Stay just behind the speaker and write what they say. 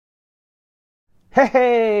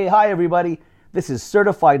Hey, hi everybody. This is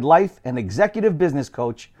Certified Life and Executive Business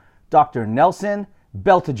Coach, Dr. Nelson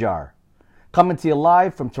Beltajar, coming to you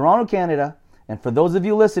live from Toronto, Canada. And for those of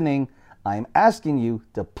you listening, I'm asking you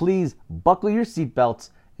to please buckle your seatbelts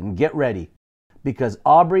and get ready, because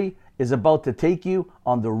Aubrey is about to take you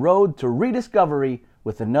on the road to rediscovery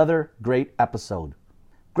with another great episode.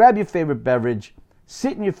 Grab your favorite beverage,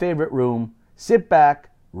 sit in your favorite room, sit back,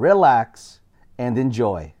 relax, and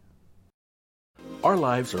enjoy. Our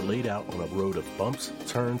lives are laid out on a road of bumps,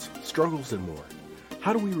 turns, struggles, and more.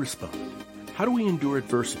 How do we respond? How do we endure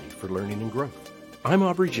adversity for learning and growth? I'm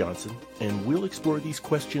Aubrey Johnson, and we'll explore these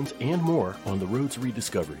questions and more on the road to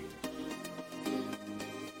rediscovery.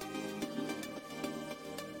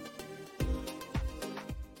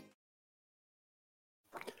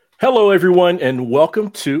 Hello, everyone, and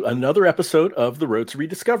welcome to another episode of The Road to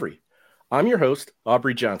Rediscovery. I'm your host,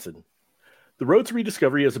 Aubrey Johnson. The Road to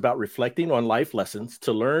Rediscovery is about reflecting on life lessons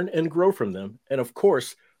to learn and grow from them, and of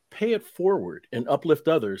course, pay it forward and uplift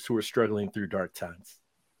others who are struggling through dark times.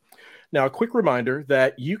 Now, a quick reminder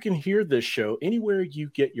that you can hear this show anywhere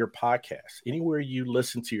you get your podcasts, anywhere you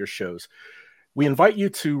listen to your shows. We invite you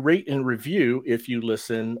to rate and review if you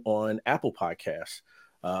listen on Apple Podcasts.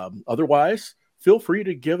 Otherwise, feel free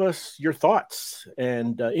to give us your thoughts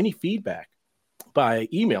and any feedback by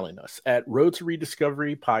emailing us at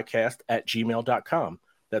roadtorediscoverypodcast@gmail.com.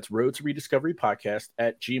 That's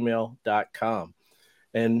roadtorediscoverypodcast@gmail.com.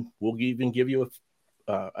 And we'll even give you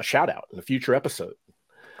a shout out in a future episode.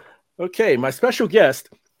 Okay, my special guest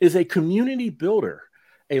is a community builder,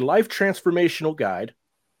 a life transformation guide,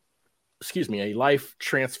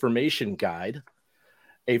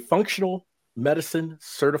 a functional medicine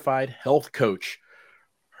certified health coach.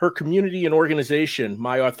 Her community and organization,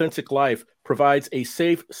 My Authentic Life, provides a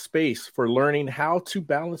safe space for learning how to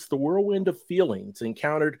balance the whirlwind of feelings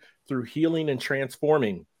encountered through healing and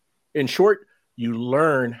transforming. In short, you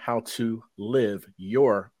learn how to live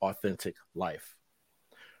your authentic life.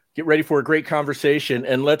 Get ready for a great conversation,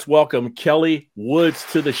 and let's welcome Kelly Woods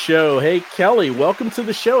to the show. Hey, Kelly, welcome to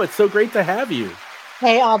the show. It's so great to have you.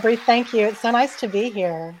 Hey, Aubrey, thank you. It's so nice to be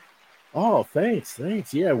here. Oh, thanks.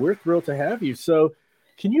 Yeah, we're thrilled to have you. So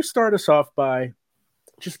can you start us off by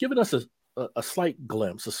just giving us a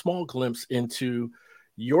small glimpse into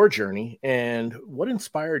your journey and what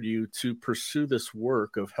inspired you to pursue this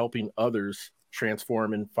work of helping others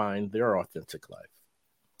transform and find their authentic life?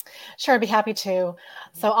 Sure, I'd be happy to.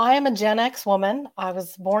 So I am a Gen X woman. I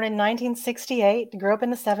was born in 1968, grew up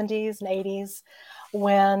in the 70s and 80s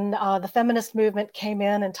when the feminist movement came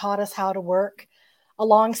in and taught us how to work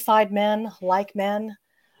alongside men, like men.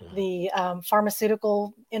 The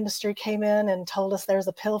pharmaceutical industry came in and told us there's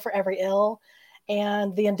a pill for every ill.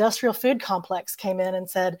 And the industrial food complex came in and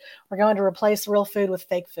said, we're going to replace real food with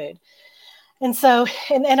fake food. And so,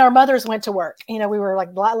 and our mothers went to work. You know, we were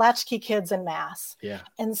like latchkey kids en masse. Yeah.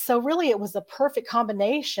 And so really it was a perfect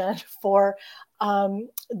combination for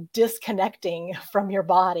disconnecting from your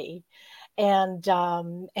body and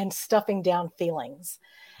stuffing down feelings.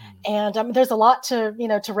 And there's a lot to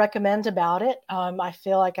recommend about it. I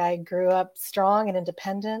feel like I grew up strong and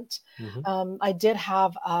independent. Mm-hmm. I did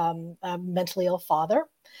have a mentally ill father.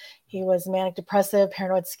 He was manic depressive,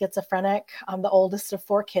 paranoid schizophrenic. I'm the oldest of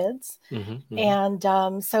 4 kids. Mm-hmm.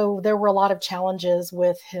 And so there were a lot of challenges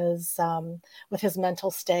with his mental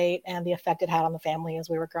state and the effect it had on the family as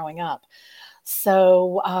we were growing up.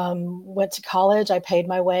 So went to college. I paid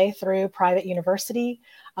my way through private university,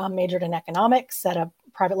 majored in economics at a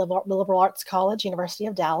private liberal arts college, University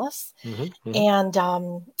of Dallas, and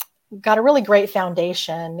got a really great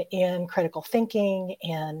foundation in critical thinking,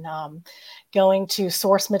 in going to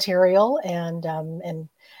source material and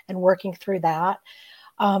working through that.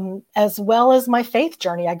 As well as my faith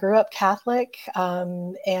journey. I grew up Catholic,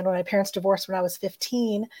 and when my parents divorced when I was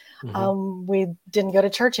 15, we didn't go to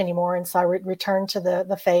church anymore, and so I returned to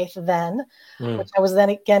the faith then, which I was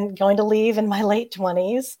then again going to leave in my late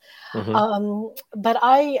 20s. But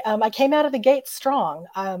I came out of the gate strong.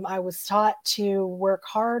 I was taught to work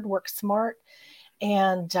hard, work smart,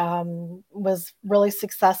 and was really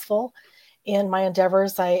successful in my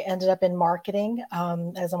endeavors. I ended up in marketing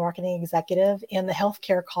as a marketing executive in the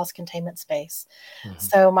healthcare cost containment space.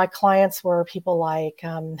 So my clients were people like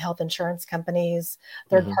health insurance companies,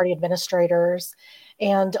 third-party administrators,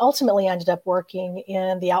 and ultimately ended up working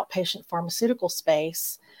in the outpatient pharmaceutical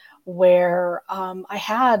space where I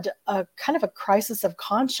had a kind of a crisis of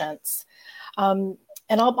conscience. And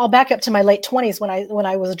I'll back up to my late 20s when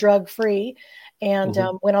I was drug-free and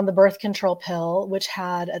went on the birth control pill, which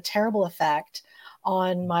had a terrible effect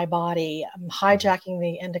on my body, hijacking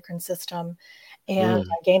the endocrine system And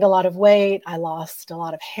I gained a lot of weight. I lost a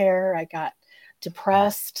lot of hair. I got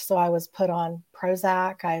depressed. So I was put on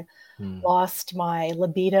Prozac. I lost my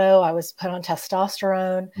libido. I was put on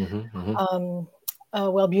testosterone.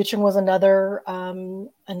 Wellbutrin was another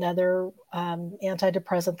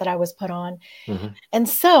antidepressant that I was put on. And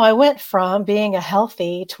so I went from being a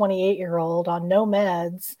healthy 28-year-old on no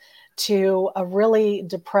meds to a really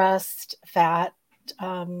depressed, fat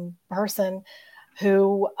person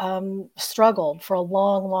who struggled for a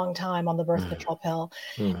long, long time on the birth control pill.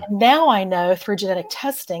 And now I know through genetic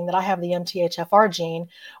testing that I have the MTHFR gene,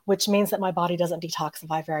 which means that my body doesn't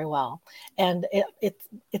detoxify very well. And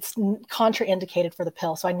it's contraindicated for the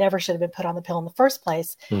pill. So I never should have been put on the pill in the first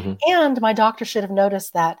place. And my doctor should have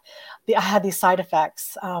noticed that I had these side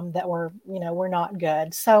effects that were not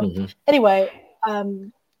good. So anyway,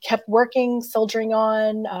 kept working, soldiering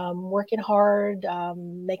on, working hard,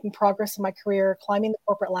 making progress in my career, climbing the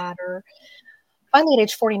corporate ladder. Finally, at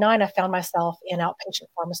age 49, I found myself in outpatient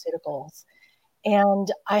pharmaceuticals.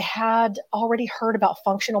 And I had already heard about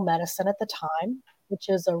functional medicine at the time, which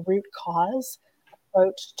is a root cause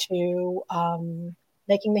approach to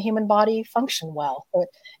making the human body function well. So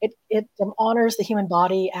it honors the human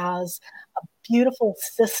body as a beautiful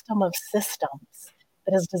system of systems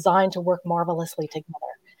that is designed to work marvelously together.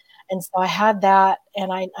 And so I had that,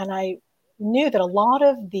 and I knew that a lot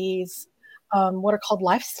of these what are called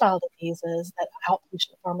lifestyle diseases that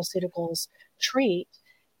outpatient pharmaceuticals treat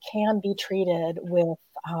can be treated with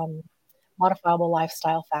modifiable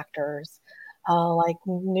lifestyle factors, like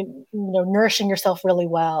nourishing yourself really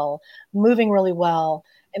well, moving really well,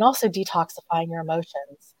 and also detoxifying your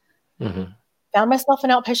emotions. Found myself in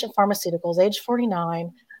outpatient pharmaceuticals, age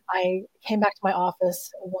 49. I came back to my office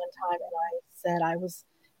one time and I said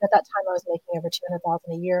at that time I was making over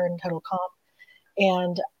 $200,000 a year in total comp,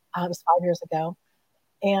 and it was 5 years ago.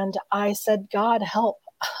 And I said, God help!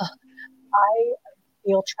 I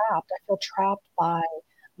feel trapped. I feel trapped by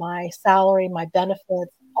my salary, my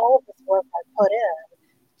benefits, all of this work I put in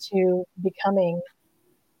to becoming,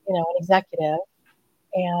 an executive,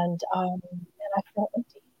 and I feel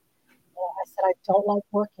empty. And I said, I don't like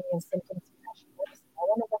working in symptom suppression medicine. I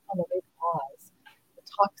want to work on the root cause, the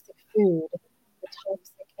toxic food, the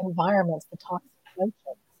toxic environments, the toxic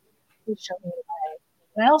emotions. Please show me the way.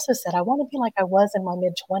 And I also said, I want to be like I was in my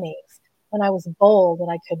mid-20s when I was bold and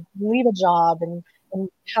I could leave a job and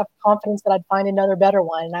have confidence that I'd find another better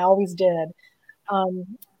one. And I always did.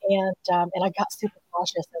 And I got super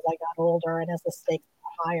cautious as I got older and as the stakes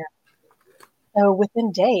got higher. So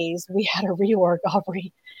within days, we had a reorg,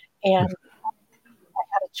 Aubrey, and I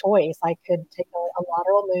had a choice. I could take a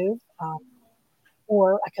lateral move,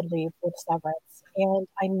 or I could leave with severance. And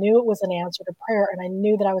I knew it was an answer to prayer, and I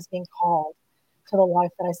knew that I was being called to the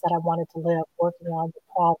life that I said I wanted to live, working on the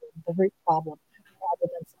problem, the root problem, rather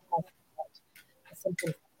than the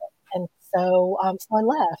symptoms of it. And so I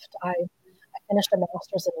left. I finished a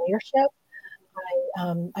master's in leadership.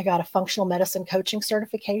 I got a functional medicine coaching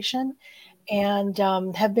certification, and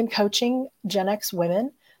have been coaching Gen X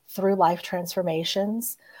women through life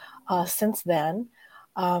transformations since then.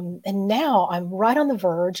 And now I'm right on the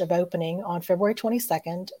verge of opening on February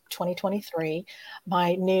 22nd, 2023,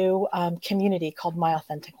 my new community called My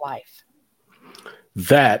Authentic Life.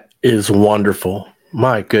 That is wonderful.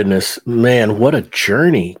 My goodness, man, what a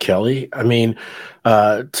journey, Kelly. I mean,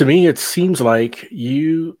 to me, it seems like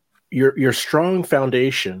your strong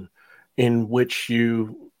foundation in which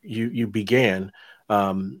you began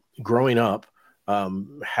growing up,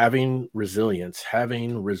 having resilience,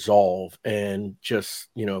 having resolve, and just,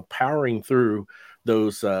 powering through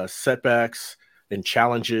those setbacks and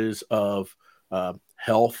challenges of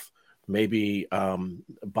health, maybe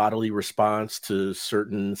bodily response to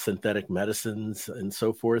certain synthetic medicines and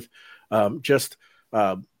so forth.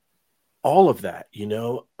 All of that,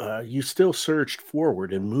 you still surged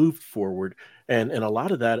forward and moved forward. And a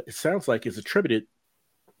lot of that, it sounds like, is attributed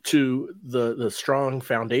to the strong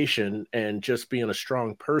foundation and just being a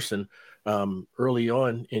strong person early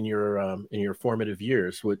on in your formative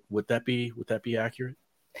years. Would that be accurate?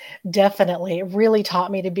 Definitely. It really taught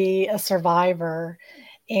me to be a survivor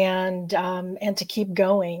and to keep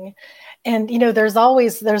going. And, there's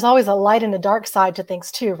always a light and a dark side to things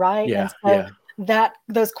too, right? Yeah, and so yeah. that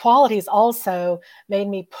those qualities also made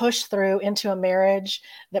me push through into a marriage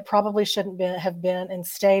that probably shouldn't have been, and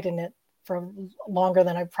stayed in it for longer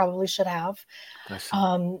than I probably should have.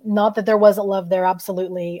 Not that there wasn't love there.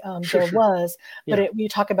 Absolutely. There was, but you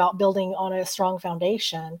talk about building on a strong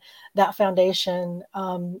foundation. That foundation,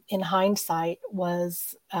 in hindsight,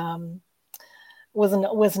 was not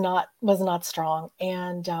strong.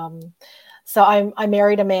 And So I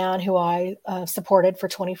married a man who I supported for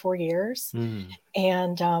 24 years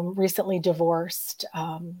and recently divorced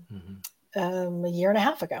a year and a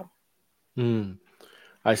half ago.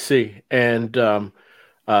 I see. And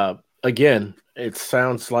again, it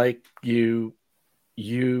sounds like you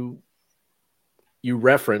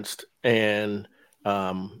referenced and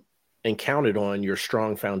counted on your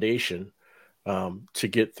strong foundation to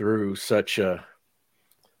get through such a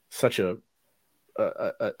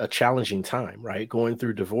challenging time, right? Going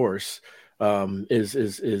through divorce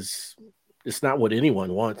is it's not what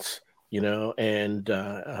anyone wants, and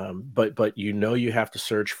but you have to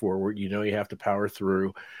surge forward, you have to power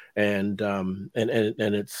through, and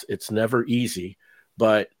it's never easy,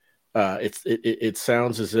 but it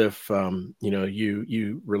sounds as if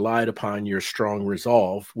you relied upon your strong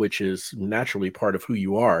resolve, which is naturally part of who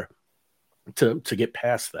you are, to get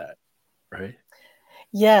past that, right?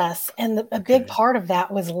 Yes. And a big part of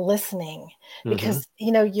that was listening because,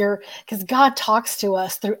 because God talks to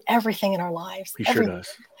us through everything in our lives. He sure does.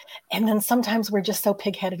 And then sometimes we're just so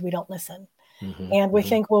pig-headed, we don't listen. And we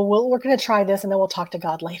think, well, we're going to try this and then we'll talk to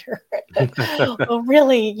God later. Well,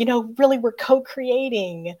 really, we're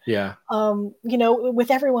co-creating,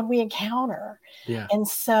 with everyone we encounter. Yeah. And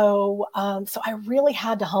so I really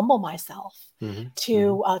had to humble myself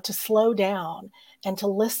to slow down and to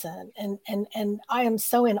listen. And I am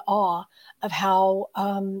so in awe of how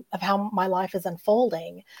my life is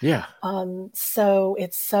unfolding. Yeah. So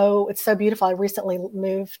it's so beautiful. I recently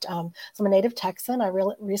moved. So I'm a native Texan. I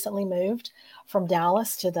recently moved from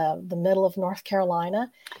Dallas to the middle of North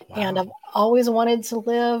Carolina. Wow. And I've always wanted to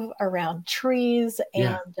live around trees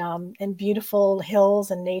and beautiful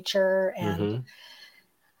hills and nature and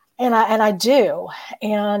I do.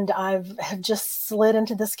 And have just slid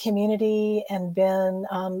into this community and been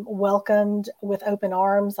welcomed with open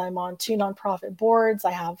arms. I'm on 2 nonprofit boards.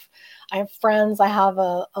 I have friends. I have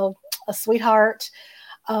a sweetheart.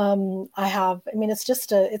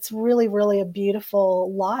 It's really, really a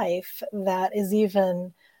beautiful life that is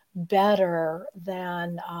even better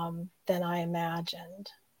than I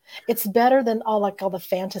imagined. It's better than all the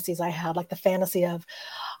fantasies I had, like the fantasy of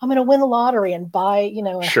I'm going to win the lottery and buy,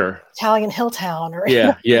 Italian hill town or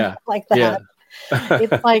like that. Yeah.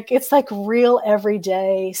 It's like real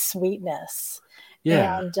everyday sweetness.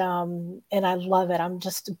 Yeah. And I love it. I'm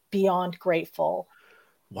just beyond grateful.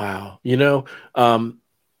 Wow.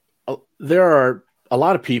 There are a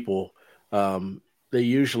lot of people, they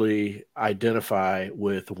usually identify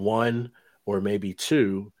with one or maybe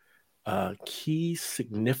two key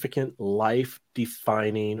significant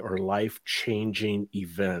life-defining or life-changing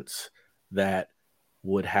events that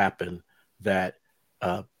would happen that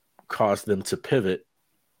cause them to pivot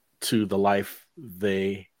to the life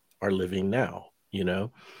they are living now,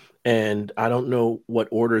 And I don't know what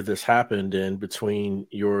order this happened in between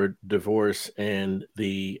your divorce and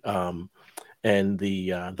the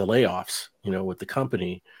layoffs, with the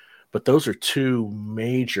company, but those are two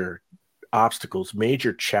major obstacles,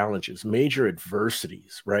 major challenges, major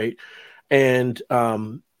adversities, right? And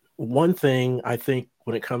one thing I think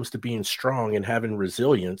when it comes to being strong and having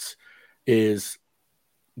resilience is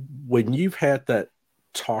when you've had that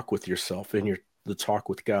talk with yourself and the talk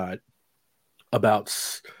with God about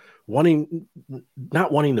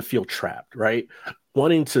not wanting to feel trapped, right?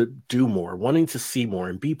 Wanting to do more, wanting to see more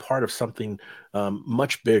and be part of something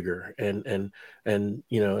much bigger and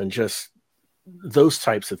just those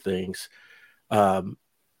types of things.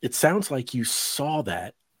 It sounds like you saw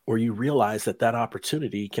that, or you realized that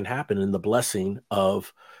opportunity can happen in the blessing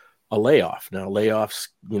of a layoff. Now, layoffs,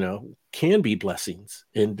 can be blessings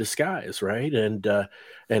in disguise, right? And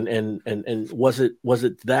was it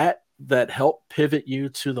that helped pivot you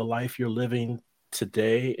to the life you're living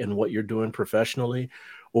today and what you're doing professionally,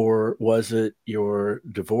 or was it your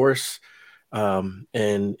divorce and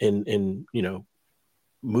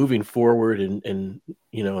moving forward and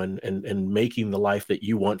making the life that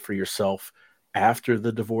you want for yourself after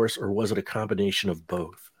the divorce, or was it a combination of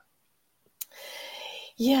both?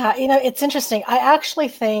 Yeah, it's interesting. I actually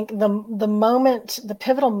think the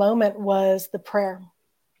pivotal moment was the prayer.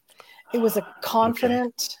 It was a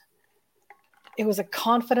confident,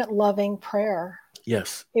 loving prayer.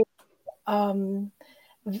 Yes. And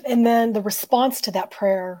then the response to that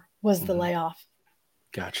prayer was the layoff.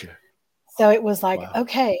 Gotcha. So it was like, wow.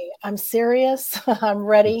 Okay, I'm serious. I'm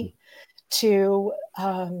ready to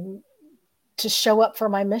show up for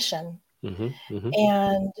my mission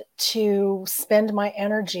and to spend my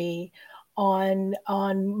energy on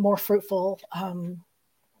more fruitful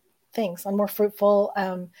things, on more fruitful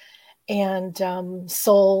and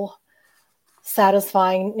soul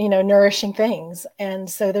satisfying, nourishing things. And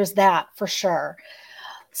so there's that for sure.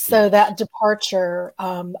 So Yes. that departure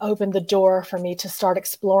opened the door for me to start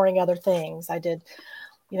exploring other things. I did,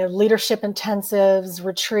 leadership intensives,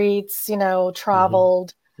 retreats,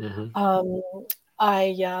 traveled. Mm-hmm.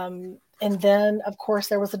 Um, and then of course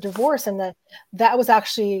there was a divorce, and that was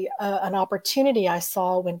actually an opportunity I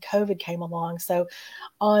saw when COVID came along. So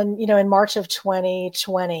in March of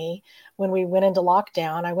 2020, when we went into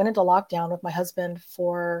lockdown, I went into lockdown with my husband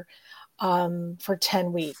for 10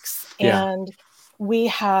 weeks. Yeah. And we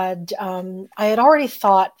had, I had already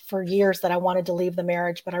thought for years that I wanted to leave the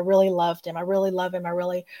marriage, but I really loved him. I really love him. I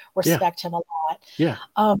really respect him a lot. Yeah.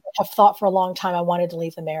 I've thought for a long time I wanted to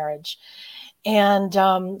leave the marriage. And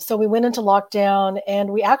so we went into lockdown,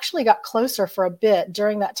 and we actually got closer for a bit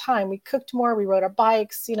during that time. We cooked more, we rode our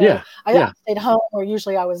bikes, I stayed home, or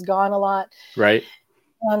usually I was gone a lot. Right.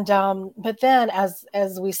 And but then as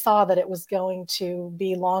we saw that it was going to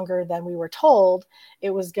be longer than we were told,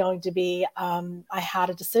 it was going to be, I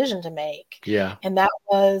had a decision to make. Yeah. And that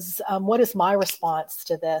was, what is my response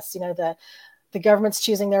to this? The government's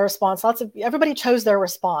choosing their response. Everybody chose their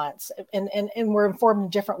response, and were informed in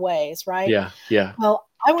different ways, right? Yeah. Yeah. Well,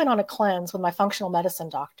 I went on a cleanse with my functional medicine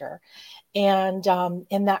doctor. And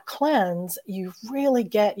in that cleanse, you really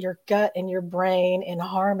get your gut and your brain in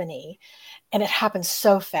harmony. And it happened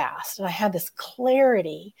so fast. And I had this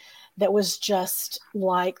clarity that was just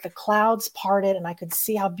like the clouds parted, and I could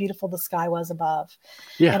see how beautiful the sky was above.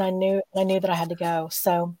 Yeah. And I knew that I had to go.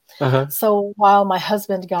 So, Uh-huh. so while my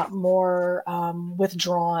husband got more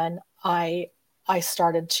withdrawn, I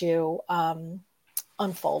started to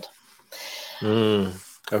unfold.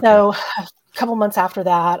 Okay. So a couple months after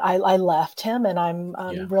that, I left him, and I'm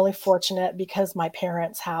Yeah. really fortunate because my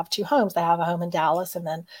parents have two homes. They have a home in Dallas and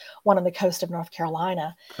then one on the coast of North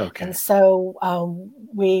Carolina. Okay. And so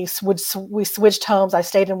we switched homes. I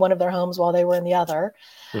stayed in one of their homes while they were in the other.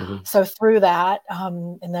 Mm-hmm. So through that,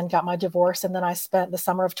 and then got my divorce, and then I spent the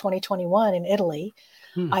summer of 2021 in Italy.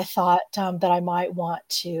 I thought that I might want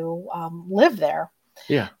to live there.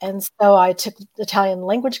 Yeah. And so I took Italian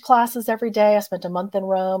language classes every day. I spent a month in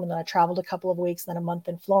Rome, and then I traveled a couple of weeks, then a month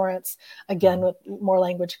in Florence, again with more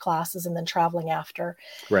language classes, and then traveling after.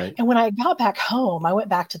 Right. And when I got back home, I went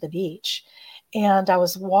back to the beach, and I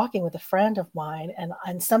was walking with a friend of mine,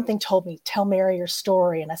 and something told me, tell Mary your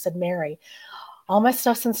story. And I said, Mary, all my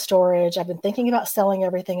stuff's in storage. I've been thinking about selling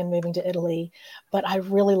everything and moving to Italy, but I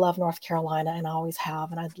really love North Carolina, and I always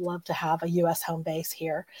have. And I'd love to have a U.S. home base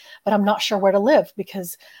here, but I'm not sure where to live,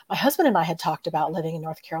 because my husband and I had talked about living in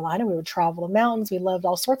North Carolina. We would travel the mountains. We loved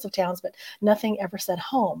all sorts of towns, but nothing ever said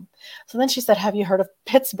home. So then she said, have you heard of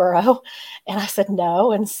Pittsburgh? And I said,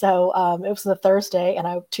 no. And so it was a Thursday,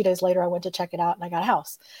 and 2 days later, I went to check it out, and I got a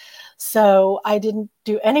house. So I didn't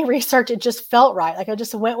do any research. It just felt right. Like I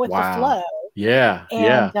just went with the flow. Yeah.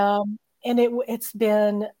 And and it's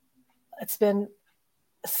been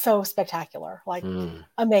so spectacular, like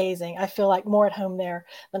amazing. I feel like more at home there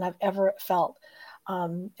than I've ever felt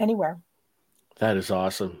anywhere. That is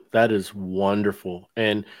awesome. That is wonderful.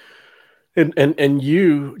 And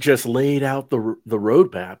you just laid out the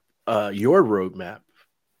roadmap, your roadmap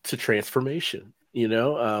to transformation.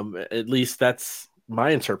 At least that's my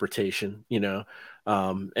interpretation.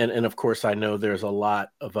 And of course, I know there's a lot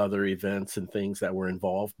of other events and things that were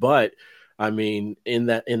involved, but I mean, in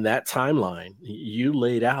that timeline, you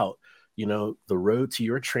laid out, the road to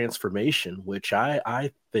your transformation, which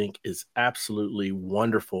I think is absolutely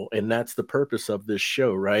wonderful. And that's the purpose of this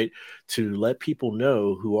show, right? To let people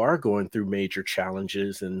know who are going through major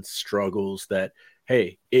challenges and struggles that,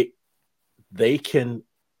 hey, they can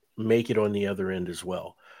make it on the other end as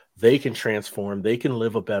well. They can transform, they can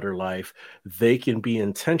live a better life, they can be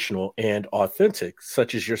intentional and authentic,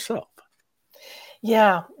 such as yourself.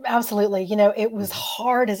 Yeah, absolutely. It was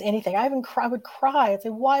hard as anything. I would cry. I'd say,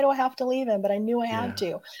 why do I have to leave him? But I knew I had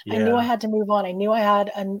to. I knew I had to move on. I knew I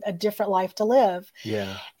had a different life to live.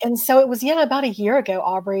 Yeah. And so it was, about a year ago,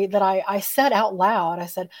 Aubrey, that I said out loud, I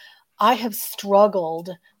said, I have struggled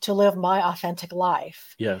to live my authentic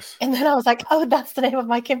life. Yes. And then I was like, oh, that's the name of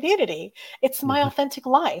my community. It's my authentic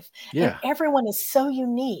life. Yeah. And everyone is so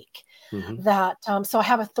unique that, so I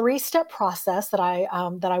have a 3-step process that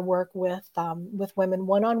I work with women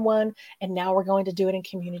one-on-one. And now we're going to do it in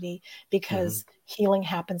community, because healing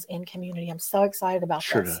happens in community. I'm so excited about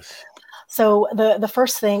Sure this. Does. So the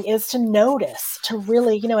first thing is to notice, to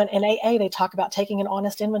really, in AA, they talk about taking an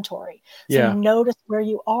honest inventory. So notice where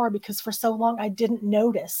you are, because for so long I didn't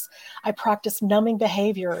notice. I practiced numbing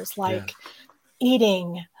behaviors like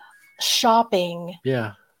eating, shopping,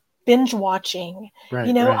 binge watching. Right,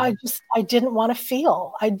 You know, right. I didn't want to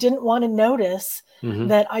feel. I didn't want to notice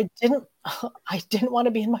that I didn't want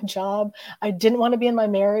to be in my job. I didn't want to be in my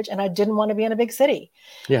marriage, and I didn't want to be in a big city,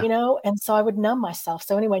 Yeah. you know? And so I would numb myself.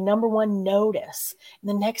 So anyway, number one, notice. And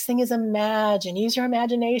the next thing is imagine. Use your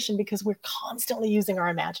imagination, because we're constantly using our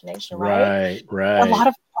imagination, right? Right, A right.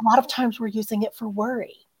 lot of times we're using it for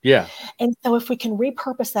worry. Yeah. And so if we can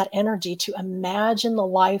repurpose that energy to imagine the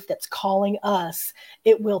life that's calling us,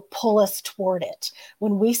 it will pull us toward it.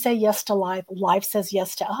 When we say yes to life, life says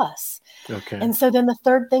yes to us. Okay. And so then the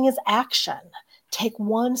third thing is action. Take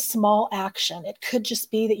one small action. It could just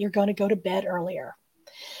be that you're going to go to bed earlier.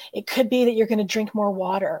 It could be that you're going to drink more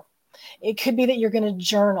water. It could be that you're going to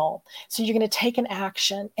journal. So you're going to take an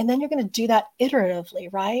action, and then you're going to do that iteratively,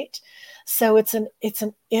 right? So it's an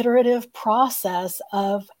iterative process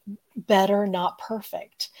of better, not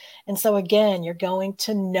perfect. And so again, you're going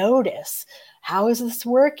to notice, how is this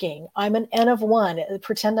working? I'm an N of one.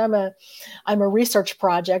 Pretend I'm a research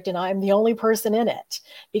project and I'm the only person in it,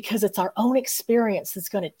 because it's our own experience that's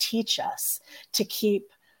going to teach us to keep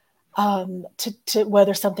to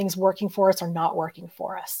whether something's working for us or not working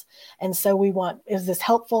for us. And so we want, is this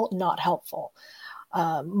helpful, not helpful,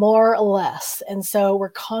 more or less? And so we're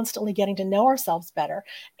constantly getting to know ourselves better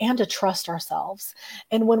and to trust ourselves.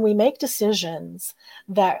 And when we make decisions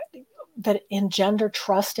that engender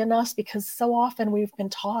trust in us, because so often we've been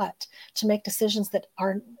taught to make decisions that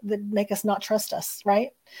make us not trust us,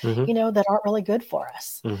 right? You know, that aren't really good for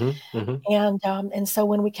us. And so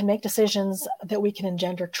when we can make decisions that we can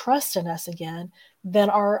engender trust in us again, then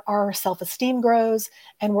our self-esteem grows,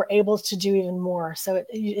 and we're able to do even more. So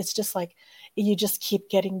it's just like, you just keep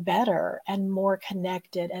getting better and more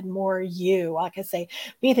connected and more you. Like I say,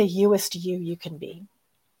 be the youest you can be.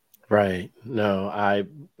 Right. No,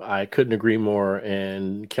 I couldn't agree more.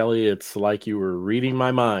 And Kelly, it's like you were reading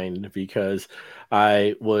my mind, because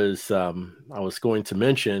I was going to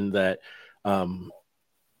mention that um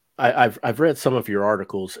I've read some of your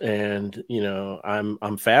articles, and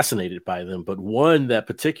I'm fascinated by them. But one that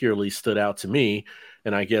particularly stood out to me,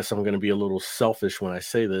 and I guess I'm going to be a little selfish when I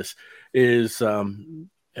say this, is an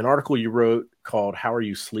article you wrote called "How Are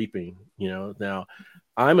You Sleeping?" Now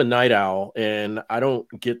I'm a night owl, and I don't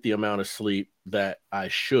get the amount of sleep that I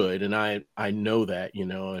should, and I know that,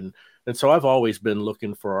 and so I've always been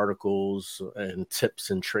looking for articles and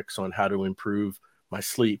tips and tricks on how to improve my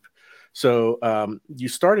sleep. So you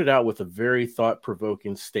started out with a very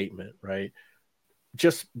thought-provoking statement, right?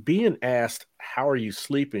 Just being asked, "How are you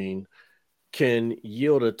sleeping?" can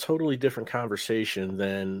yield a totally different conversation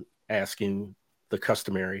than asking the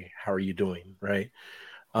customary, "How are you doing?" Right?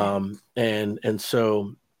 Right. And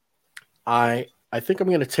so I think I'm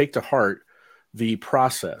going to take to heart the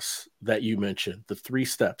process that you mentioned, the three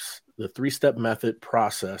steps, the three-step method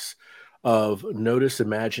process of notice,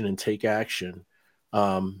 imagine, and take action.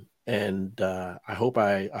 And I hope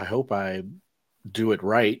I do it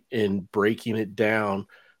right in breaking it down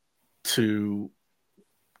to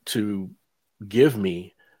to give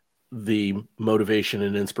me the motivation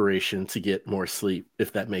and inspiration to get more sleep,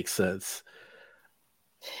 if that makes sense.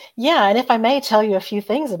 Yeah, and if I may tell you a few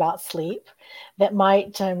things about sleep that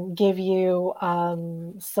might give you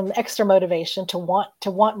some extra motivation to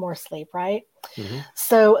want more sleep, right? Hmm.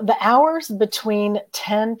 So the hours between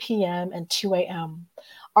 10 p.m. and 2 a.m.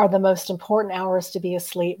 are the most important hours to be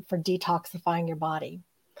asleep for detoxifying your body.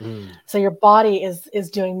 Mm. So your body is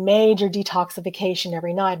doing major detoxification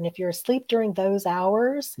every night, and if you're asleep during those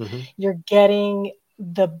hours, Hmm. you're getting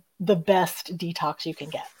the best detox you can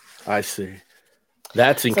get. I see.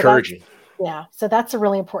 That's So that's encouraging. Yeah, so that's a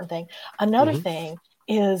really important thing. Another Hmm. thing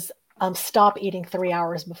is stop eating 3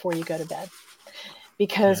 hours before you go to bed,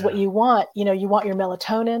 because what Yeah. you want, you want your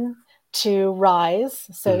melatonin to rise,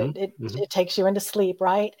 so Hmm. Hmm. it takes you into sleep,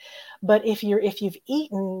 right? But if you've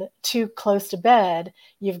eaten too close to bed,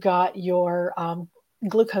 you've got your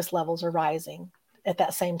glucose levels are rising at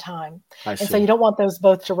that same time, I and so you see. don't want those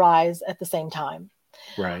both to rise at the same time.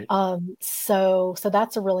 Right. So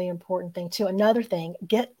that's a really important thing too. Another thing,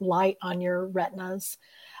 get light on your retinas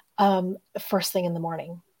first thing in the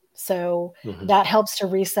morning. So Hmm. that helps to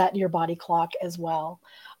reset your body clock as well.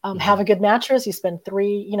 Have Hmm. a good mattress. You spend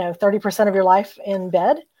 30% of your life in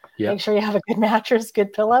bed. Make Yep. sure you have a good mattress,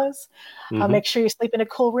 good pillows. Hmm. Make sure you sleep in a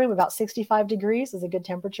cool room. About 65 degrees is a good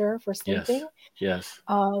temperature for Yes. sleeping. Yes.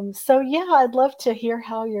 So yeah, I'd love to hear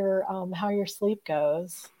how your sleep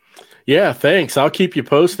goes. Yeah, thanks. I'll keep you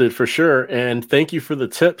posted for sure. And thank you for the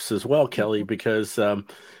tips as well, Kelly, because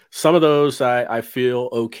some of those I feel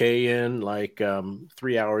okay in, like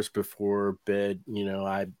 3 hours before bed.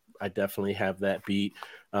 I definitely have that beat.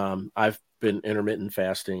 I've been intermittent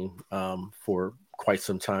fasting for quite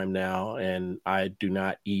some time now, and I do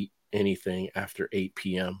not eat anything after 8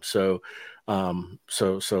 p.m. So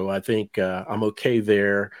I think I'm okay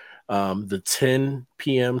there. The 10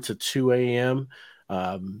 p.m. to 2 a.m.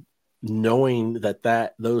 Knowing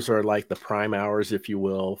that those are like the prime hours, if you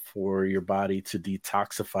will, for your body to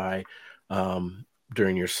detoxify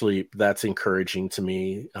during your sleep, that's encouraging to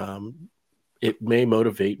me. It may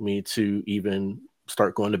motivate me to even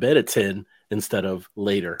start going to bed at 10 instead of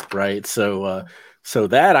later. Right. So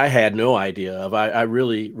that I had no idea of. I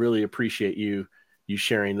really, really appreciate you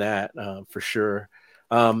sharing that for sure.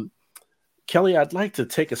 Kelly, I'd like to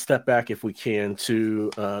take a step back, if we can,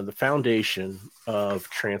 to the foundation of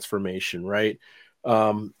transformation, right?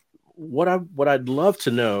 What I'd love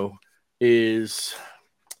to know is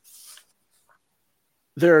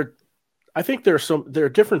I think there are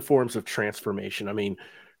different forms of transformation. I mean,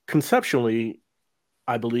 conceptually,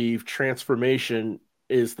 I believe transformation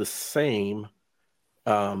is the same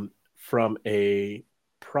from a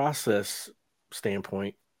process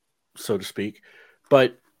standpoint, so to speak,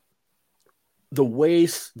 but the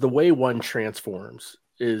way one transforms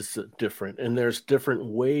is different, and there's different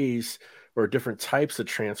ways or different types of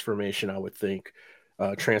transformation. I would think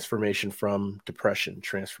transformation from depression,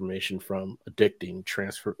 transformation from addiction,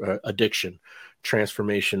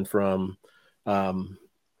 transformation from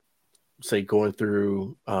say going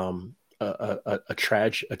through a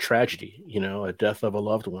tragedy, a death of a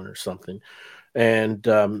loved one or something, and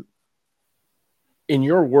in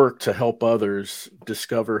your work to help others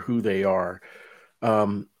discover who they are,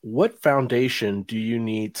 what foundation do you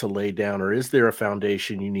need to lay down, or is there a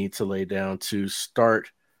foundation you need to lay down to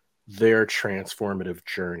start their transformative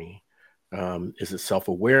journey? Is it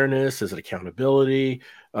self-awareness? Is it accountability?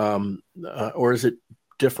 Or is it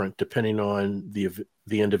different depending on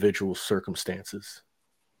the individual circumstances?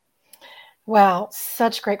 Wow,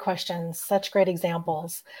 such great questions, such great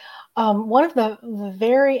examples. One of the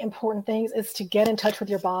very important things is to get in touch with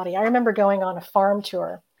your body. I remember going on a farm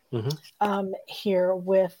tour here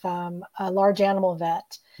with a large animal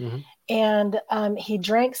vet, and he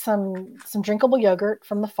drank some drinkable yogurt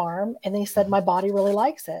from the farm, and then he said, "My body really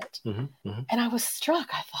likes it." And I was struck.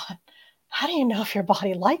 I thought, how do you know if your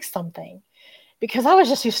body likes something? Because I was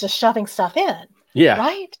just used to shoving stuff in. Yeah.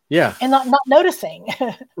 Right. Yeah. And not noticing.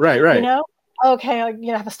 Right. Okay,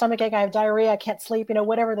 I have a stomach ache, I have diarrhea, I can't sleep,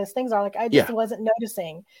 whatever those things are. Like, I just wasn't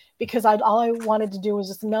noticing, because all I wanted to do was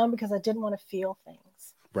just numb, because I didn't want to feel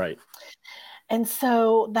things. Right. And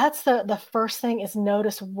so that's the first thing, is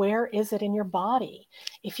notice, where is it in your body?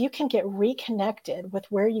 If you can get reconnected with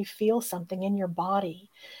where you feel something in your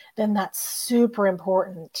body, then that's super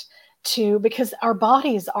important because our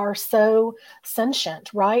bodies are so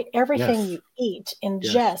sentient, right? Everything you eat,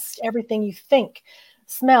 ingest, everything you think,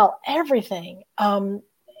 smell, everything,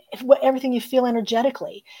 everything you feel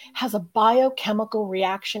energetically has a biochemical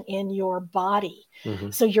reaction in your body.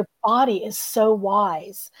 So your body is so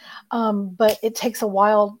wise, but it takes a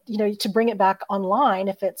while, to bring it back online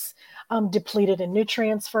if it's depleted in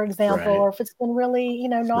nutrients, for example, or if it's been really,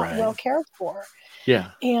 not well cared for.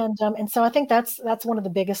 Yeah. And so I think that's one of the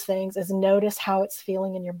biggest things, is notice how it's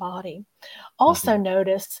feeling in your body. Also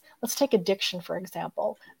notice, let's take addiction, for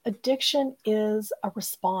example. Addiction is a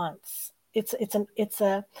response. It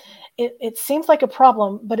seems like a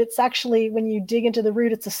problem, but it's actually, when you dig into the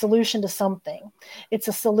root, it's a solution to something. It's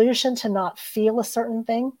a solution to not feel a certain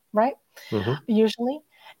thing, right? Usually.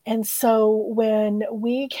 And so when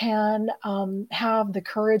we can have the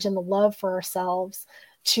courage and the love for ourselves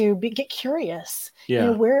to get curious,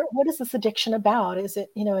 what is this addiction about? Is it,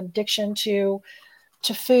 addiction to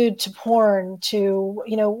food, to porn, to,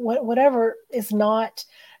 whatever is not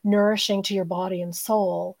nourishing to your body and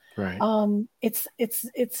soul. Right.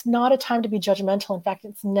 It's not a time to be judgmental. In fact,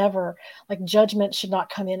 it's never, like, judgment should not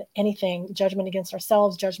come in anything, judgment against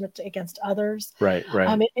ourselves, judgment against others. Right.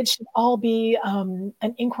 It should all be an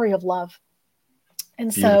inquiry of love.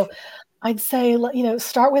 And Beautiful. so I'd say,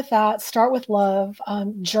 start with that, start with love.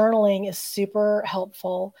 Journaling is super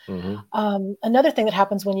helpful. Another thing that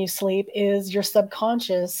happens when you sleep is your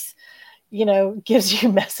subconscious, gives you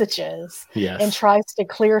messages and tries to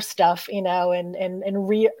clear stuff, and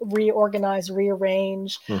reorganize,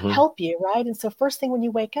 rearrange, help you. Right. And so first thing when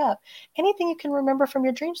you wake up, anything you can remember from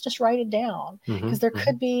your dreams, just write it down, because there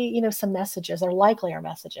could be, some messages, there likely are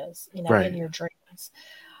messages, in your dreams.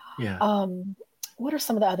 Yeah. What are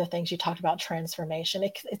some of the other things you talked about? Transformation.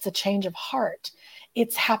 It's a change of heart.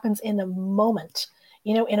 It happens in a moment,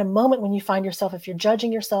 in a moment when you find yourself, if you're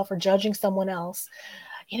judging yourself or judging someone else,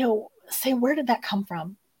 say, where did that come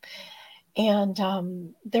from?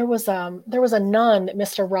 And there was a nun that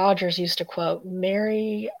Mr. Rogers used to quote,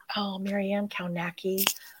 Mary Ann Kaunacki,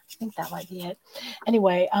 I think that might be it.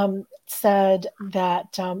 Anyway, said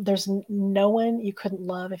that there's no one you couldn't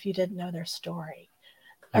love if you didn't know their story,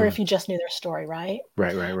 or if you just knew their story, right?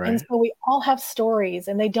 Right. And so we all have stories,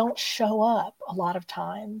 and they don't show up a lot of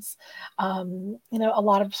times. A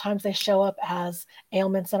lot of times they show up as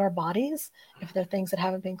ailments in our bodies, if they're things that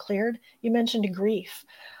haven't been cleared. You mentioned grief.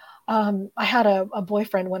 I had a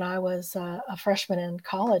boyfriend when I was a freshman in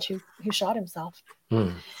college who shot himself.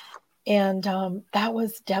 And that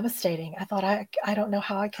was devastating. I thought, I don't know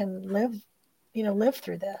how I can live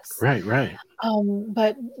through this. Right.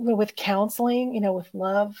 But with counseling, with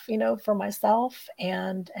love, for myself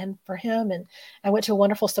and for him. And I went to a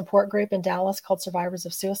wonderful support group in Dallas called Survivors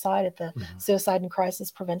of Suicide at the Suicide and Crisis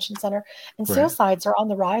Prevention Center. And suicides are on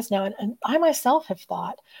the rise now. And I myself have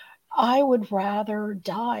thought, I would rather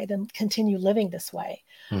die than continue living this way.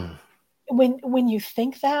 When you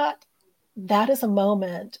think that is a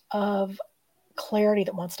moment of clarity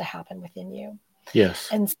that wants to happen within you. Yes.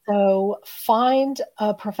 And so find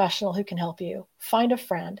a professional who can help you, find a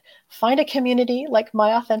friend, find a community like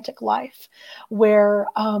My Authentic Life, where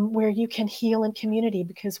you can heal in community,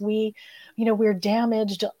 because we're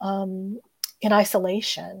damaged in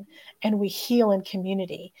isolation, and we heal in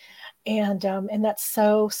community. And that's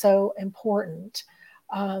so important.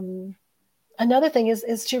 Another thing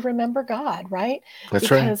is to remember God, right? That's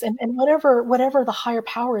because, right. And whatever the higher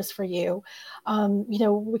power is for you,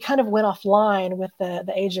 we kind of went offline with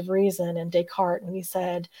the Age of Reason and Descartes, and we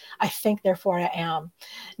said, I think, therefore I am.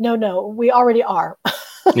 No, we already are.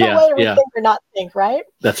 Whether we think or not think, right?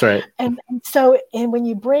 That's right. And when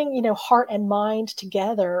you bring, heart and mind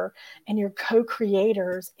together, and you're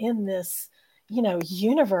co-creators in this,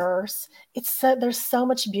 universe, there's so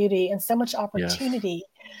much beauty and so much opportunity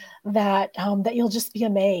that you'll just be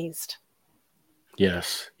amazed.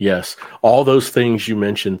 Yes. All those things you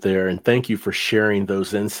mentioned there, and thank you for sharing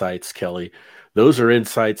those insights, Kelly. Those are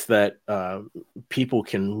insights that people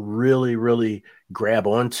can really, really grab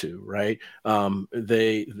onto, right?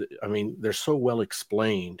 They're so well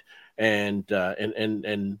explained, and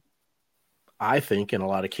I think in a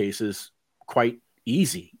lot of cases quite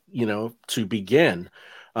easy, to begin.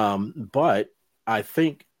 But I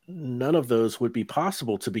think none of those would be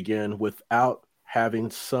possible to begin without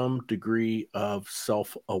having some degree of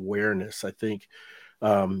self-awareness. I think,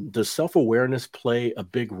 does self-awareness play a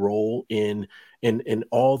big role in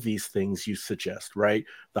all these things you suggest, right?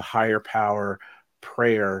 The higher power,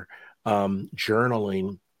 prayer,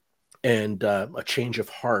 journaling, and a change of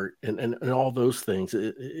heart, and all those things.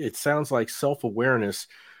 It sounds like self-awareness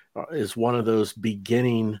is one of those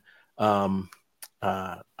beginning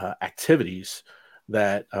activities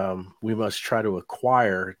that we must try to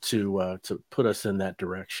acquire to put us in that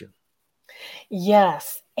direction.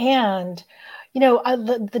 Yes. And,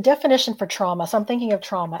 the definition for trauma, so I'm thinking of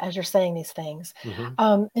trauma as you're saying these things.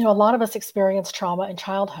 A lot of us experience trauma in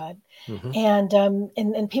childhood.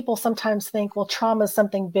 And people sometimes think, well, trauma is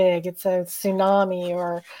something big. It's a tsunami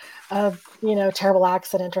or a, terrible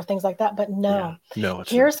accident or things like that. But no,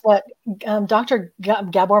 here's what Dr.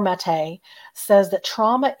 Gabor Mate says, that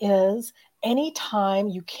trauma is any time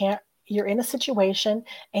you're in a situation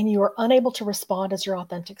and you are unable to respond as your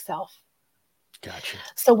authentic self. Gotcha.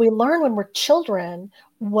 So we learn when we're children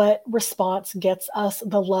what response gets us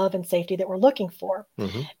the love and safety that we're looking for.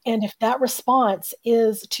 And if that response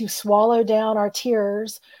is to swallow down our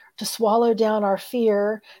tears, to swallow down our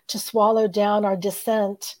fear, to swallow down our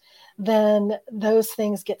dissent, then those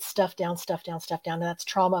things get stuffed down. And that's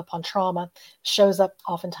trauma upon trauma, shows up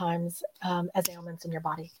oftentimes as ailments in your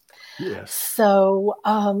body. Yes. So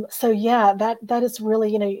yeah, that is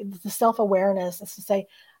really, the self-awareness is to say,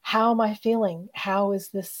 how am I feeling? How is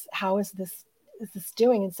this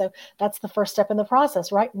doing? And so that's the first step in the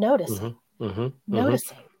process, right? Noticing.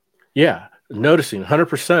 Noticing. Yeah, noticing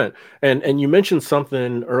 100%. And you mentioned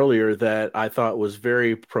something earlier that I thought was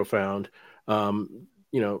very profound.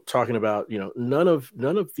 Talking about, none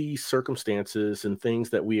of these circumstances and things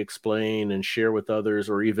that we explain and share with others,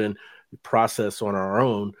 or even process on our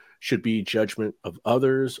own, should be judgment of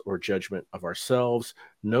others or judgment of ourselves.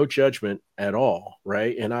 No judgment at all,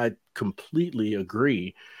 right? And I completely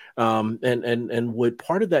agree. And would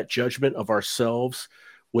part of that judgment of ourselves,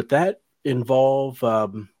 would that involve, I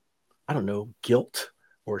don't know, guilt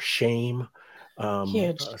or shame?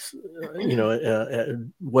 Huge.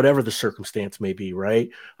 Whatever the circumstance may be,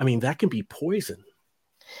 right? I mean, that can be poison.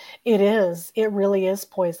 It is. It really is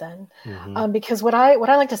poison. Because what I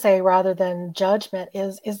like to say, rather than judgment,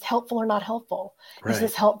 is helpful or not helpful? Right. Is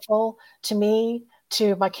this helpful to me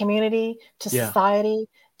to my community, to Yeah. society,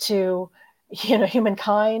 to,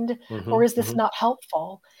 humankind, or is this not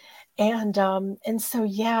helpful? And so,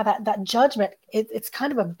 yeah, that judgment, it's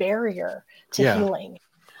kind of a barrier to Yeah. healing.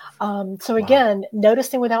 So Wow. again,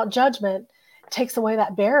 noticing without judgment takes away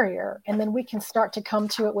that barrier, and then we can start to come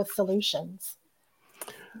to it with solutions.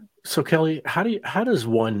 So Kelly, how does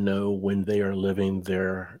one know when they are living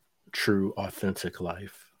their true, authentic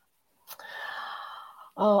life?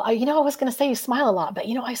 Oh, I was going to say you smile a lot, but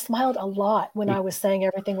I smiled a lot when I was saying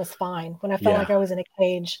everything was fine. When I felt Yeah. like I was in a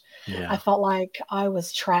cage, Yeah. I felt like I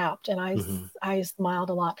was trapped, and Mhm. I smiled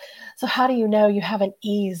a lot. So how do you know you have an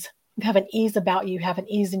ease? You have an ease about you. You have an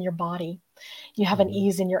ease in your body. You have an Mhm.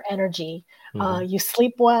 ease in your energy. Mhm. You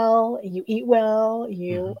sleep well. You eat well.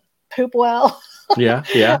 You Mhm. poop well. Yeah.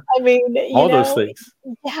 Yeah. I mean, All those things.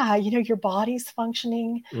 yeah, your body's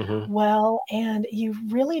functioning Mhm. well, and you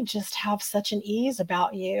really just have such an ease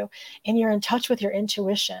about you, and you're in touch with your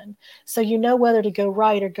intuition. So you know whether to go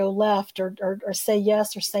right or go left, or say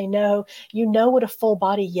yes or say no. You know what a full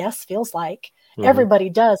body yes feels like. Mhm. Everybody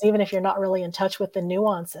does, even if you're not really in touch with the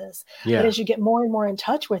nuances. But Yeah. as you get more and more in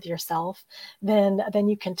touch with yourself, then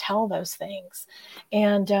you can tell those things,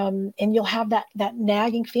 and you'll have that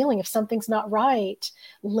nagging feeling if something's not right.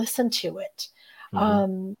 Listen to it.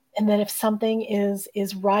 Mhm. And then if something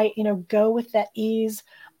is right, go with that ease,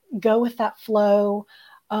 go with that flow.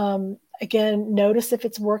 Again, notice if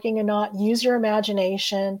it's working or not. Use your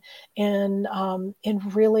imagination in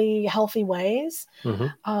really healthy ways.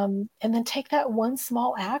 Mhm. And then take that one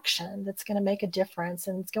small action that's going to make a difference,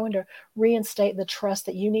 and it's going to reinstate the trust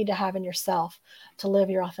that you need to have in yourself to live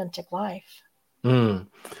your authentic life. Mm.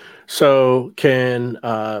 So can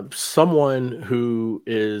someone who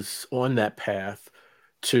is on that path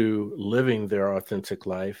to living their authentic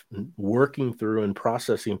life, working through and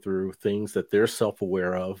processing through things that they're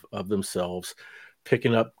self-aware of themselves,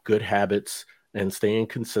 picking up good habits and staying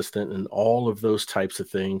consistent and all of those types of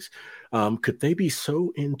things, could they be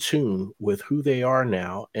so in tune with who they are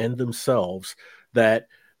now and themselves that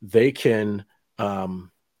they can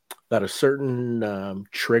that a certain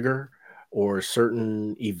trigger or a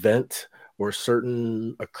certain event or a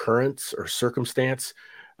certain occurrence or circumstance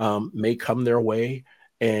may come their way,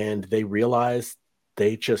 and they realize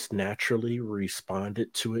they just naturally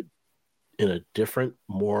responded to it in a different,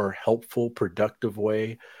 more helpful, productive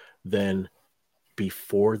way than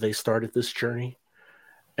before they started this journey.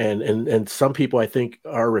 And some people, I think,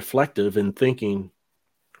 are reflective in thinking,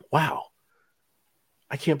 wow,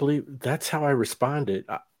 I can't believe that's how I responded.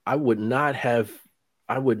 I would not have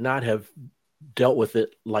I would not have dealt with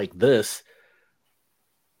it like this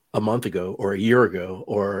a month ago or a year ago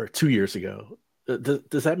or 2 years ago.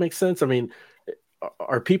 Does that make sense? I mean,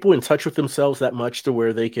 are people in touch with themselves that much to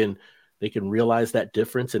where they can realize that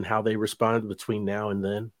difference in how they respond between now and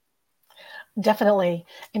then? Definitely.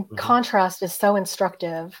 And Mhm. contrast is so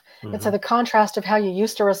instructive. And so Mhm. the contrast of how you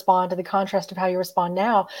used to respond to the contrast of how you respond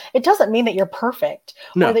now, it doesn't mean that you're perfect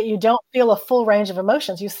or No. that you don't feel a full range of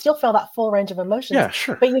emotions. You still feel that full range of emotions, Yeah,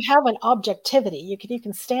 sure. but you have an objectivity. You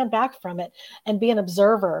can stand back from it and be an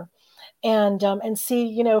observer, and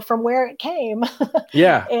see, from where it came.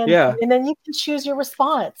 Yeah, and yeah, and then you can choose your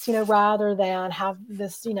response, rather than have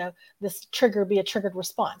this, this trigger be a triggered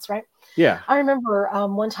response, right? yeah. I remember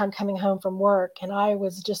one time coming home from work, and I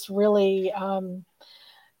was just really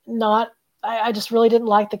not. I just really didn't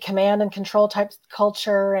like the command and control type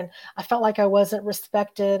culture, and I felt like I wasn't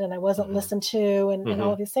respected and I wasn't Mhm. listened to, and all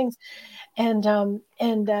Mhm. of these things. So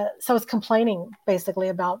I was complaining basically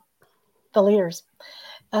about the leaders.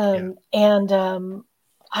 Yeah. And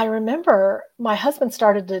I remember my husband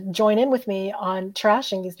started to join in with me on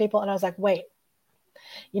trashing these people, and I was like, wait,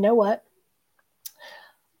 you know what?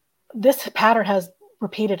 This pattern has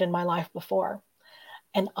repeated in my life before,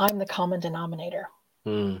 and I'm the common denominator.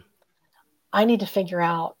 Mm. I need to figure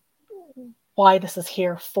out why this is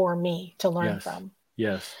here for me to learn Yes. from.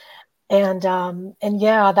 Yes. And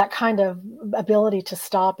yeah, that kind of ability to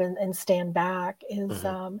stop and stand back is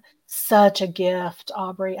Mhm. such a gift,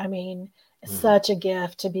 Aubrey. I mean, Mhm. such a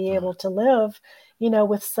gift to be Mhm. able to live,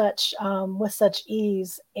 with such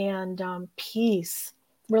ease and peace,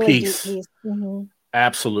 really deep Peace. peace. Hmm.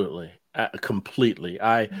 Absolutely. Completely.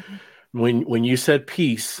 I Hmm. when you said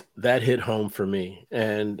peace, that hit home for me.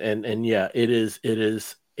 And yeah, it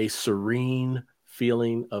is a serene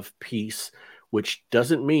feeling of peace, which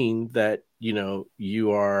doesn't mean that,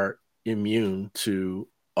 you are immune to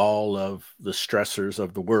all of the stressors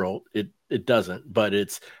of the world. It doesn't, but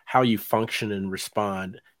it's how you function and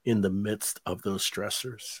respond in the midst of those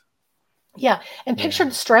stressors. Yeah, and picture Yeah.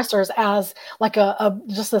 the stressors as like a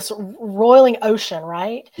just this roiling ocean,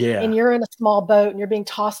 right? Yeah. And you're in a small boat and you're being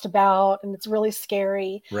tossed about and it's really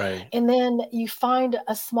scary. Right. And then you find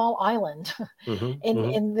a small island Mm-hmm. and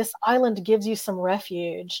Mm-hmm. this island gives you some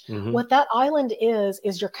refuge. Mm-hmm. What that island is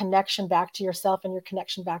your connection back to yourself and your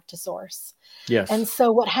connection back to source. And Yes.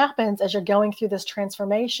 so what happens as you're going through this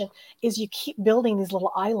transformation is you keep building these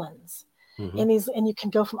little islands Mm-hmm. and you can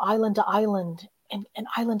go from island to island and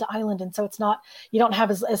island to island. And so it's not, you don't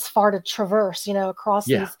have as far to traverse, across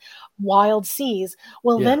Yeah. these wild seas.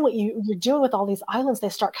 Well, Yeah. then what you're doing with all these islands, they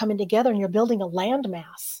start coming together and you're building a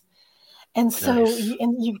landmass. And so Nice.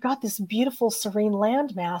 you've got this beautiful, serene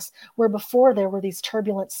landmass where before there were these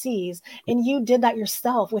turbulent seas, and you did that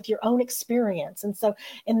yourself with your own experience.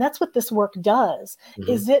 And that's what this work does, Mm-hmm.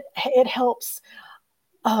 is it helps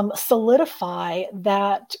solidify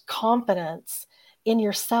that confidence in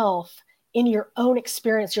yourself, in your own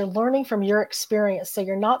experience. You're learning from your experience. So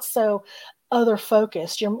you're not so other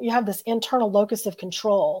focused. You have this internal locus of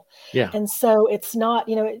control. Yeah. And so it's not,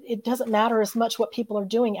 it doesn't matter as much what people are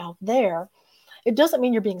doing out there. It doesn't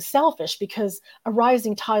mean you're being selfish because a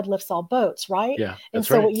rising tide lifts all boats, right? Yeah. And That's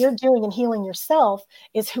so right. what you're doing in healing yourself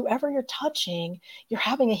is whoever you're touching, you're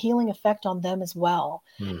having a healing effect on them as well,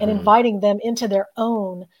 and Mm-hmm. inviting them into their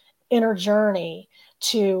own inner journey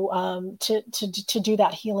to do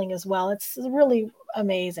that healing as well. It's really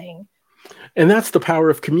amazing. And that's the power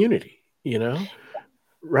of community,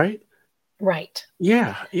 right? Right.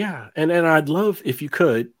 Yeah, yeah. And I'd love if you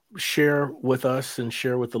could share with us and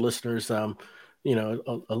share with the listeners, a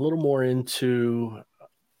little more into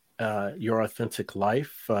your authentic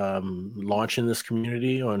life, launching this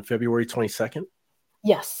community on February 22nd.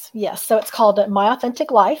 Yes, yes. So it's called My Authentic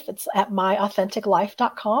Life. It's at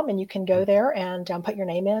myauthenticlife.com, and you can go there and put your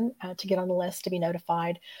name in to get on the list to be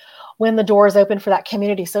notified when the doors open for that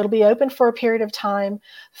community. So it'll be open for a period of time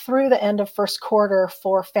through the end of first quarter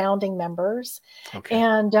for founding members. Okay.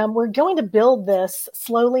 And we're going to build this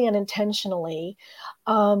slowly and intentionally.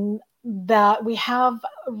 That we have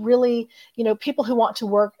really, people who want to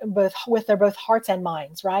work both with their both hearts and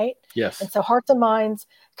minds, right? And Yes. so hearts and minds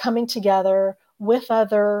coming together with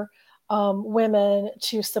other women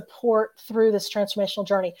to support through this transformational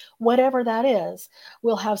journey, whatever that is.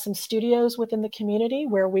 We'll have some studios within the community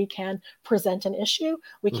where we can present an issue.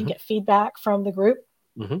 We can Hmm. get feedback from the group,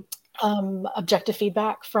 Hmm. objective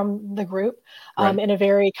feedback from the group Right. in a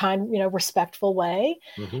very kind, respectful way.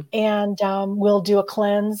 Hmm. And we'll do a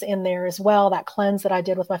cleanse in there as well. That cleanse that I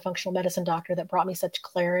did with my functional medicine doctor that brought me such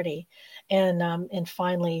clarity and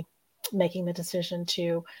finally making the decision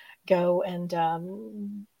to go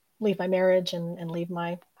and leave my marriage and leave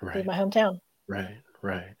my Right. hometown. Right.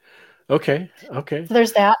 Right. Okay. Okay. So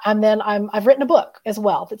there's that. And then I've written a book as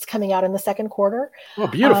well that's coming out in the second quarter. Oh, Uh,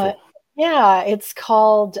 beautiful. yeah, it's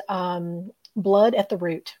called Blood at the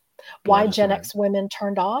Root: Why Blood at the Gen root. X Women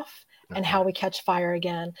Turned Off and Okay. How We Catch Fire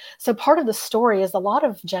Again. So part of the story is a lot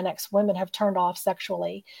of Gen X women have turned off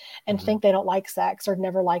sexually and Hmm. think they don't like sex or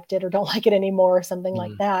never liked it or don't like it anymore or something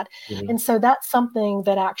like Hmm. that. Hmm. And so that's something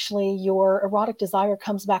that actually your erotic desire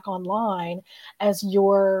comes back online as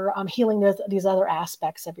you're healing these other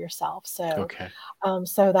aspects of yourself. Okay.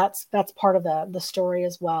 So that's part of the story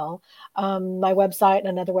as well. My website and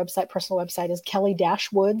another website, personal website, is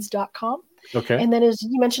kelly-woods.com. Okay. And then, as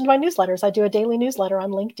you mentioned, my newsletters. I do a daily newsletter on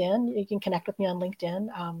LinkedIn. You can connect with me on LinkedIn.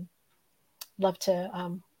 Love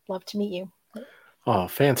to meet you. Oh,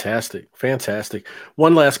 fantastic. Fantastic.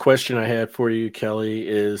 One last question I had for you, Kelly,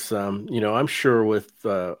 is, I'm sure with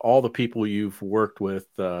all the people you've worked with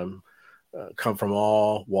come from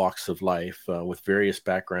all walks of life with various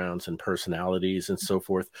backgrounds and personalities and so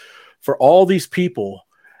forth. For all these people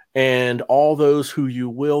and all those who you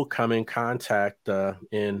will come in contact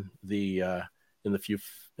in the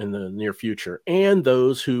near future, and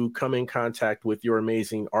those who come in contact with your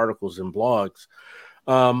amazing articles and blogs,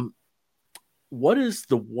 um, what is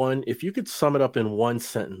the one, if you could sum it up in one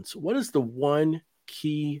sentence, what is the one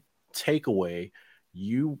key takeaway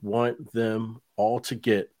you want them all to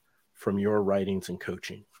get from your writings and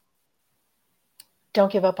coaching?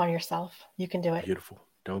 Don't give up on yourself. You can do it. Beautiful.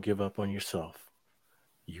 Don't give up on yourself.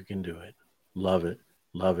 You can do it. Love it.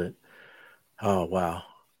 Love it. Oh, wow.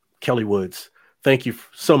 Kelly Woods, thank you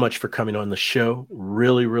so much for coming on the show.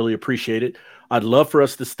 Really, really appreciate it. I'd love for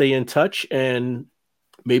us to stay in touch and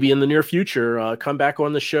maybe in the near future, come back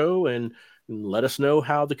on the show and let us know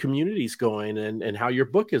how the community's going and how your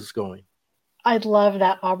book is going. I'd love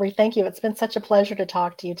that, Aubrey. Thank you. It's been such a pleasure to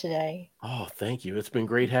talk to you today. Oh, thank you. It's been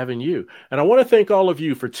great having you. And I want to thank all of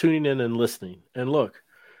you for tuning in and listening. And look,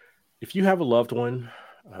 if you have a loved one,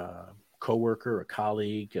 coworker, a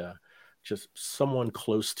colleague, just someone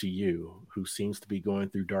close to you who seems to be going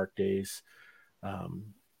through dark days,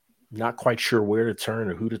 not quite sure where to turn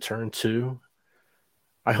or who to turn to,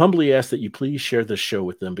 I humbly ask that you please share this show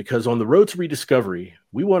with them, because on the road to rediscovery,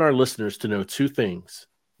 we want our listeners to know two things.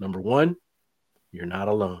 Number one, you're not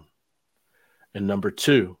alone. And number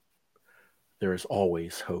two, there is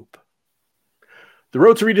always hope. The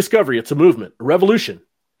road to rediscovery, it's a movement, a revolution.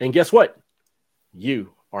 And guess what?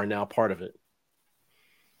 You are now part of it.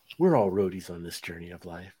 We're all roadies on this journey of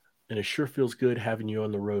life, and it sure feels good having you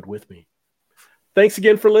on the road with me. Thanks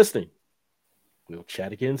again for listening. We'll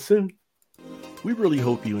chat again soon. We really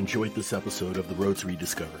hope you enjoyed this episode of The Road to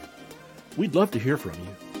Rediscovery. We'd love to hear from you.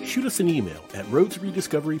 Shoot us an email at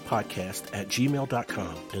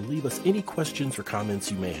roadtorediscoverypodcast@gmail.com and leave us any questions or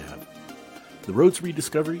comments you may have. The Road to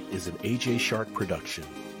Rediscovery is an AJ Shark production.